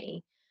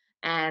army.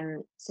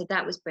 So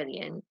that was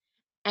brilliant.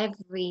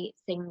 Every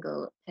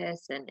single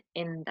person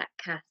in that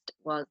cast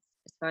was,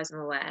 as far as I'm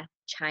aware,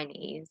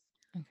 Chinese,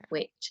 Okay.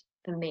 which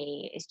for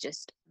me is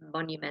just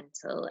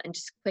monumental. And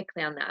just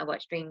quickly on that, I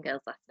watched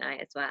Dreamgirls last night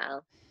as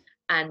well.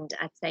 And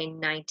I'd say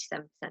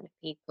 97%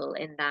 of people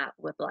in that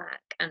were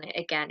black. And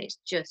again, it's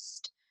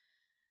just,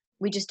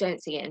 we just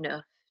don't see it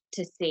enough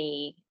to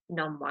see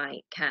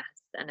non-white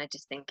cast, and I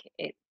just think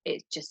it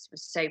just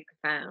was so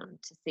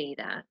profound to see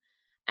that.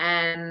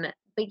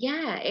 But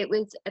yeah, it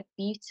was a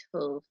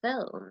beautiful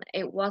film.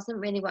 It wasn't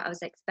really what I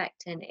was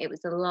expecting. It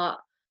was a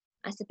lot,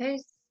 I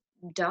suppose,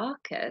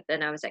 darker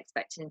than I was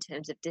expecting in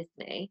terms of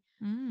Disney.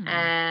 Mm.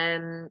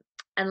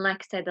 And And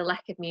like I said, the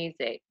lack of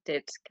music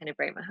did kind of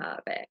break my heart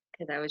a bit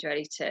because I was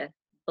ready to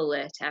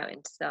blurt out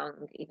into song,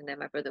 even though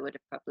my brother would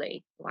have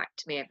probably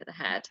whacked me over the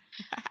head.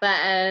 But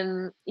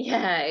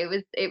yeah,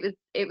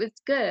 it was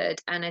good,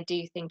 and I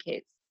do think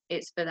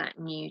it's for that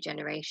new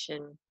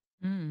generation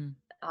Mm.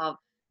 of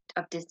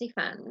Disney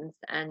fans,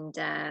 and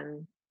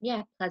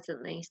yeah,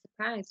 pleasantly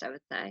surprised, I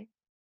would say.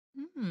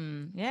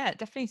 Yeah, it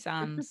definitely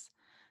sounds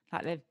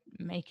like they're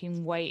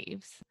making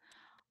waves.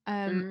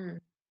 Um,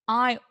 Mm.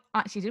 I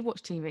actually did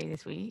watch TV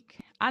this week,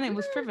 and it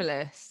was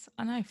frivolous.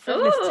 I know,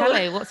 frivolous Oh.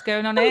 telly. What's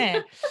going on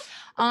here?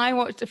 I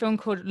watched a film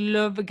called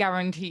Love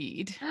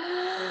Guaranteed.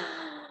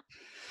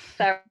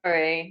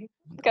 Sorry.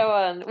 Go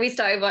on. We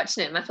started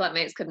watching it. My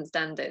flatmates couldn't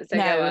stand it. So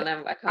go No, on.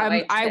 I can't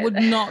wait to I hear would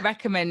this. not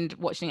recommend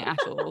watching it at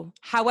all.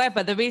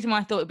 However, the reason why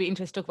I thought it'd be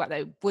interesting to talk about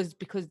though was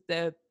because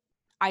the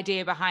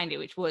idea behind it,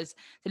 which was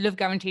the Love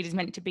Guaranteed is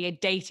meant to be a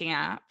dating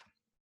app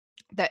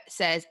that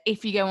says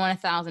if you go on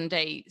 1,000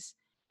 dates,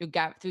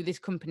 through this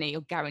company,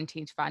 you're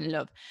guaranteed to find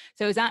love.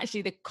 So it's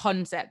actually the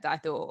concept that I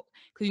thought,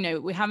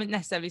 because we haven't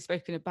necessarily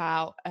spoken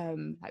about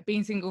like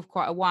being single for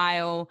quite a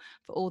while.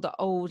 For all the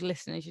old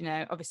listeners,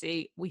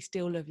 obviously we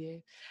still love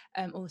you,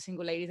 all the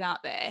single ladies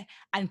out there.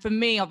 And for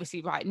me,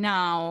 obviously, right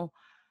now,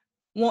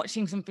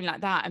 watching something like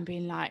that and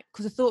being like,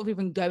 because the thought of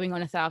even going on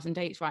 1,000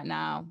 dates right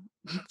now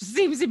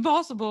seems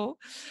impossible.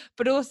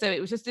 But also, it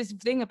was just this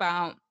thing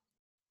about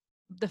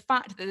the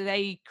fact that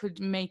they could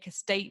make a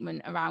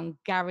statement around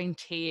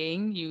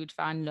guaranteeing you would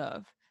find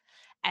love,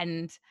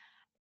 and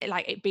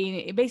it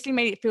basically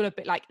made it feel a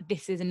bit like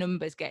this is a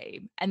numbers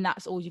game, and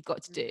that's all you've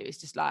got to do. It's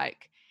just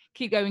like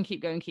keep going,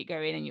 keep going, keep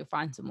going, and you'll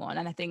find someone.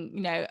 And I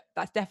think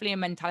that's definitely a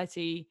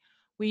mentality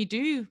we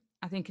do,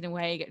 I think, in a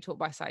way get taught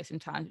by society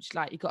sometimes, which is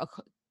like you've got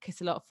to kiss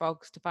a lot of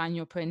frogs to find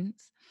your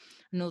prince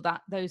and all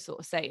that, those sort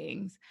of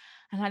sayings.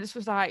 And I just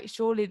was like,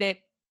 surely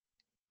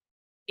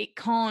it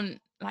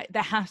can't, like,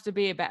 there has to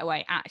be a better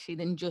way actually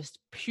than just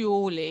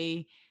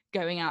purely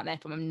going out there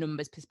from a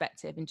numbers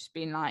perspective and just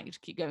being like,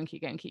 just keep going,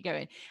 keep going, keep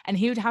going. And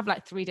he would have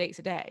like 3 dates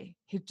a day.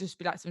 He'd just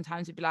be like,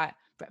 sometimes he'd be like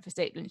breakfast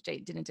date, lunch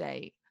date, dinner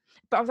date.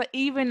 But I was like,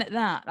 even at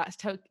that,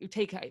 it would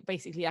take like,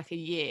 basically like a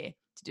year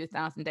to do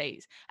 1,000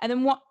 dates. And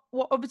then what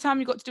other time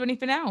you got to do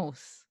anything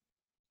else?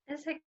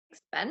 It's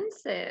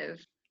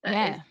expensive. That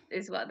Yeah.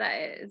 is what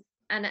that is.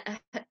 And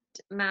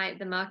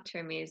the marketer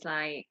in me is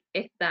like,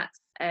 if that's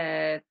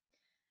a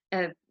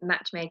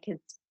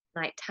matchmaker's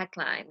like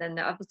tagline, then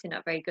they're obviously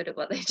not very good at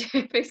what they do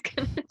if it's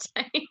going to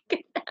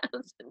take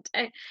 1,000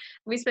 days.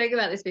 We spoke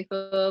about this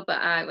before,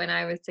 but when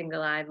I was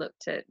single, I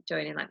looked at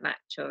joining like Match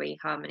or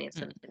eHarmony or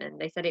something, and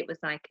they said it was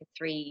like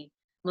a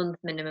 3-month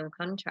minimum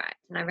contract.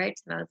 And I wrote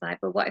to them, I was like,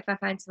 but what if I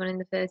find someone in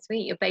the first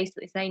week? You're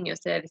basically saying your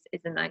service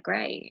isn't that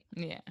great.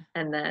 Yeah.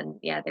 And then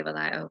yeah, they were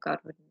like, oh God,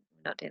 we're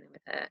not dealing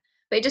with her.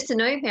 But it just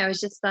annoyed me. I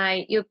was just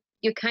like, you're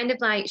kind of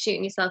like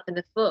shooting yourself in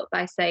the foot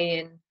by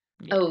saying,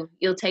 Yeah. oh,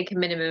 you'll take a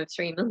minimum of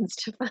 3 months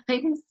to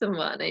find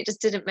someone. It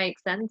just didn't make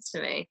sense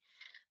to me.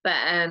 But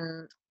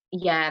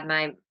yeah,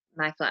 my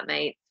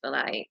flatmates were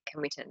like,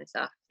 can we turn this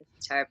off? This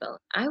is terrible.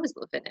 I was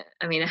loving it.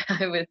 I mean,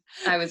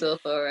 I was all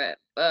for it,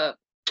 but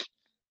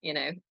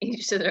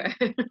each to their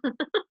own.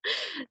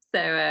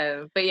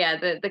 So but yeah,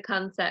 the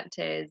concept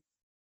is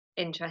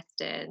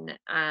interesting,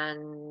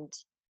 and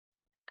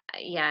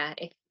yeah,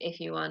 if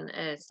you want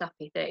a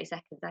soppy 30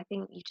 seconds, I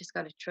think you just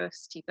got to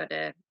trust. You've got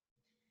to,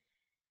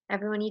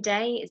 everyone you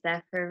date is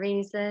there for a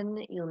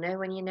reason. You'll know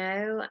when you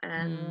know,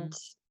 and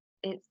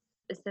it's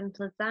as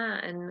simple as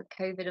that. And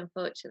COVID,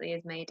 unfortunately,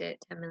 has made it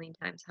 10 million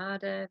times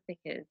harder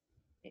because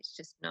it's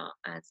just not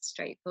as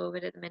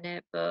straightforward at the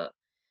minute. But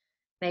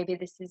maybe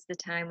this is the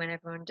time when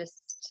everyone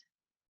just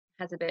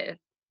has a bit of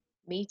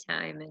me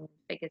time and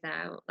figures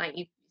out, like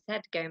you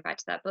said, going back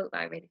to that book,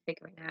 like really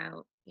figuring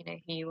out, who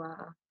you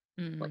are,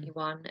 what you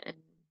want, and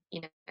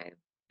you know,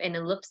 in a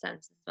love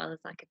sense as well as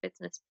like a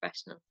business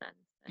professional sense.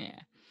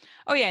 Yeah.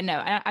 Oh yeah,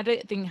 no, I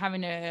don't think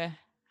having a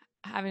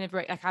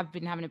break, like I've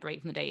been having a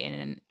break from the dating,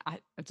 and I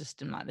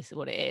just am like, this is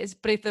what it is.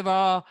 But if there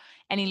are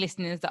any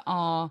listeners that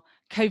are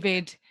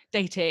COVID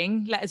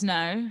dating, let us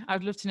know.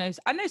 I'd love to know.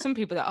 I know some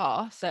people that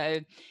are,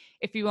 so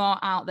if you are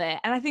out there.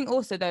 And I think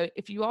also though,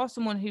 if you are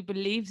someone who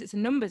believes it's a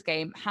numbers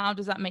game, how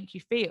does that make you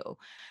feel?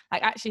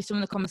 Like actually some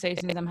of the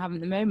conversations I'm having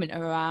at the moment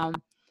are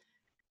around,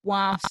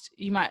 whilst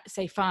you might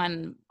say,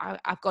 fine,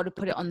 I've got to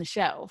put it on the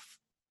shelf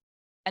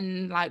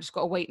and like just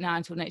got to wait now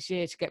until next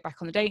year to get back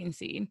on the dating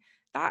scene.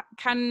 That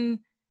can,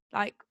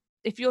 like,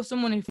 if you're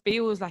someone who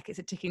feels like it's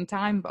a ticking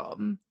time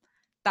bomb,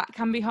 that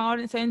can be hard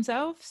in its own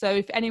self. So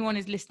if anyone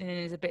is listening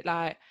and is a bit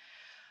like,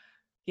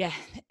 yeah,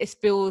 it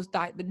feels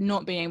like the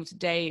not being able to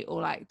date,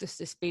 or like just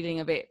this feeling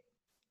of it,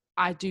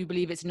 I do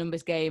believe it's a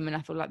numbers game, and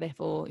I feel like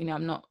therefore,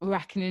 I'm not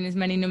racking in as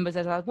many numbers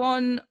as I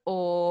want,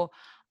 or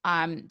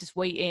I'm just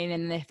waiting,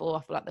 and therefore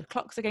I feel like the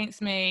clock's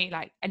against me.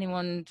 Like,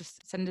 anyone,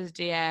 just send us a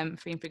DM,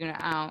 Free and Figuring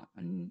It Out,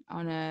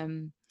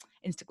 on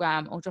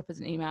Instagram, or drop us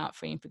an email at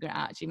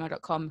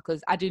freeandfigureitout@gmail.com,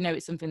 because I do know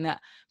it's something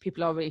that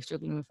people are really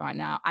struggling with right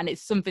now, and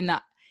it's something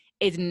that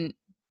isn't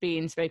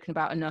being spoken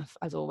about enough,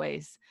 as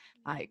always.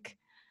 Like,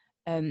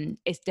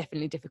 it's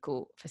definitely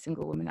difficult for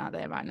single women out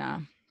there right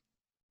now.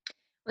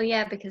 Well,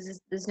 yeah,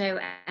 because there's no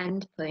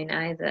end point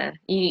either.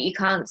 You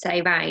can't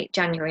say, right,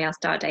 January I'll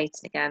start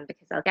dating again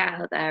because I'll get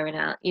out there and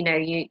I'll,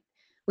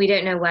 we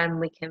don't know when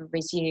we can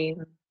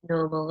resume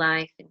normal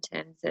life in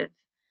terms of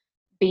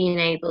being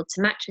able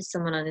to match with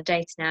someone on a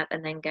dating app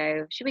and then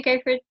go, should we go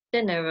for a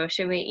dinner or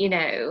should we,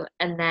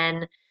 and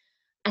then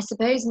I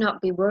suppose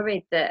not be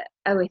worried that,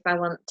 oh, if I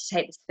want to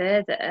take this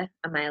further,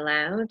 am I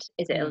allowed?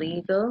 Is it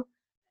illegal?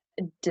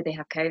 Do they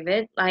have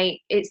COVID?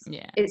 Like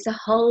it's a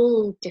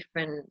whole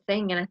different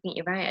thing, and I think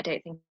you're right. I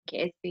don't think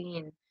it is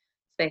being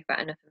spoke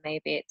about enough, and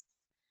maybe it's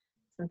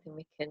something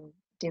we can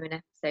do an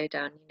episode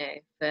on.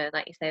 For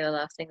like you say, all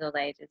our single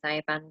ladies. I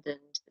abandoned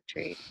the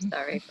truth.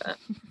 Sorry, but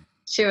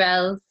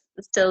Sherelle's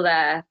still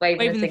there,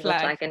 waving the single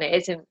flag, and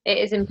it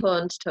is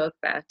important to talk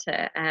about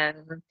it.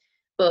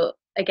 But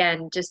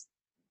again, just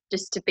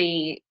to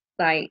be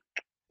like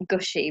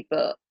gushy,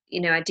 but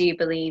I do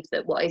believe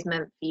that what is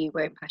meant for you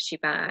won't pass you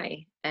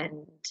by.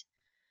 And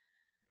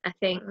I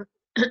think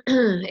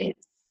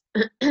it's,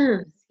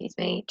 excuse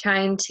me,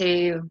 trying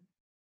to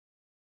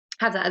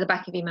have that at the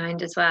back of your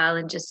mind as well.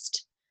 And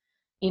just,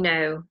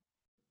 figuring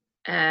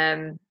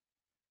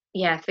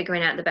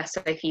out the best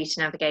way for you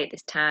to navigate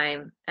this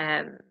time,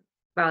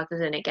 rather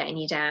than it getting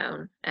you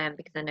down,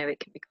 because I know it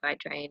can be quite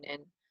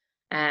draining.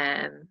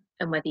 And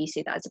whether you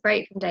see that as a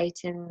break from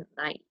dating,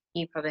 like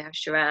you probably have,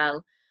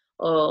 Sherelle,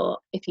 or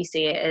if you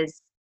see it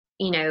as,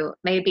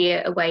 maybe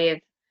a way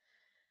of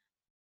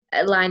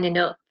lining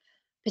up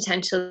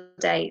potential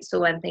dates for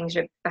when things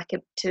are back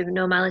up to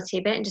normality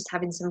a bit, and just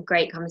having some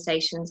great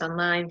conversations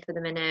online for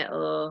the minute.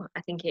 Or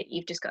I think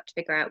you've just got to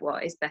figure out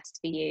what is best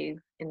for you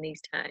in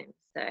these times.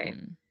 So,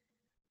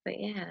 but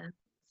yeah.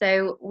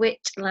 So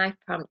which life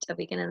prompt are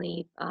we going to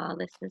leave our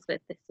listeners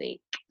with this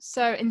week?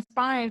 So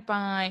inspired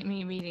by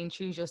me reading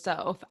Choose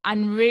Yourself,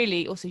 and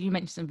really also you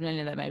mentioned something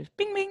earlier that made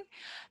bing bing,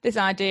 this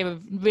idea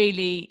of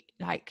really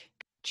like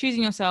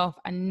choosing yourself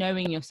and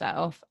knowing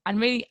yourself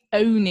and really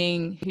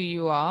owning who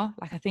you are.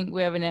 Like I think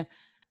we're in a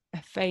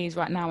phase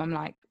right now, I'm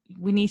like,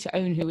 we need to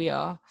own who we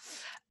are.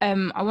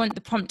 I want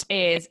the prompt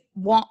is,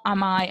 what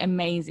am I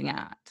amazing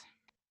at?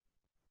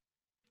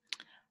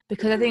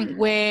 Because I think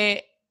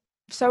we're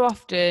so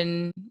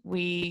often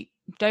we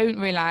don't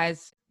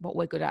realize what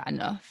we're good at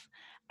enough.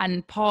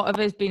 And part of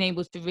us being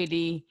able to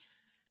really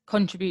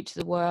contribute to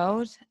the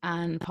world,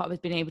 and part of us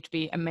being able to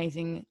be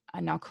amazing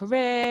in our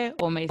career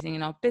or amazing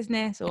in our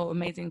business or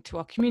amazing to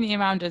our community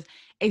around us,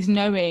 is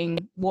knowing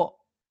what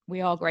we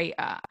are great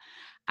at.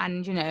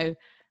 And,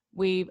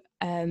 we,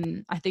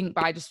 I think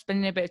by just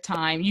spending a bit of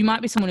time, you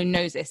might be someone who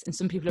knows this, and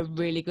some people are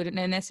really good at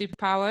knowing their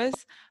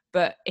superpowers.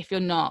 But if you're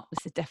not,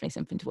 this is definitely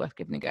something worth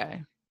giving a go.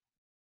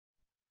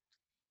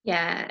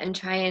 Yeah, and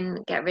try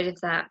and get rid of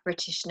that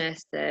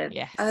Britishness of,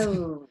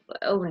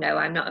 oh no,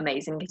 I'm not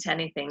amazing at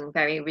anything,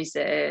 very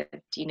reserved,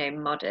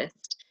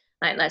 modest.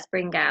 Like, let's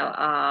bring out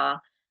our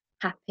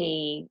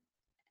happy,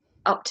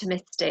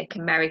 optimistic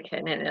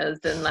American in us.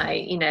 And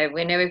like, we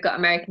know we've got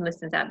American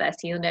listeners out there,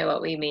 so you'll know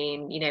what we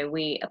mean.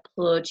 We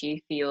applaud you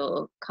for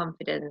your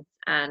confidence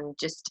and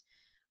just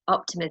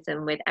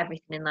optimism with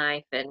everything in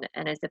life. And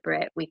as a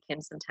Brit, we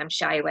can sometimes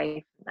shy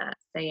away from that.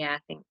 So yeah, I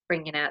think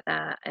bringing out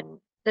that, and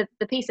the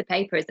piece of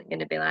paper isn't going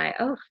to be like,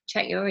 oh,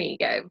 check your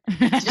ego.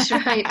 Just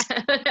write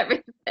down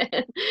everything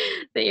that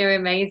you're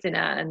amazing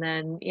at, and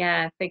then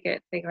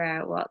figure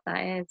out what that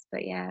is.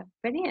 But yeah,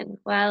 brilliant.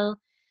 Well,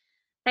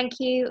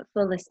 thank you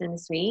for listening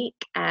this week.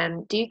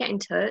 Do get in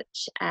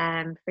touch,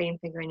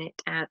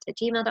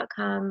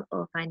 freeandfiguringitout@gmail.com,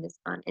 or find us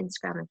on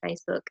Instagram and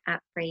Facebook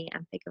at Free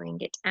and Figuring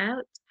It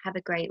Out. Have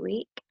a great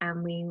week,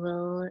 and we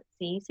will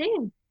see you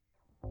soon.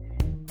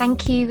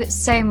 Thank you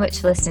so much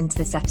for listening to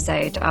this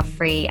episode of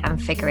Free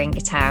and Figuring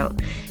It Out.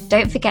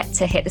 Don't forget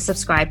to hit the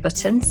subscribe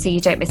button so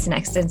you don't miss the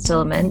next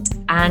instalment.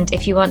 And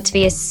if you want to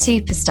be a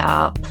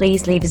superstar,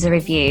 please leave us a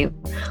review.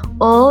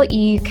 Or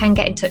you can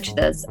get in touch with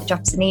us.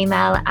 Drop us an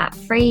email at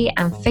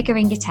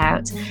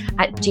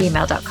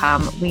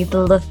freeandfiguringitout@gmail.com. We'd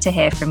love to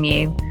hear from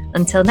you.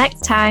 Until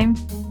next time.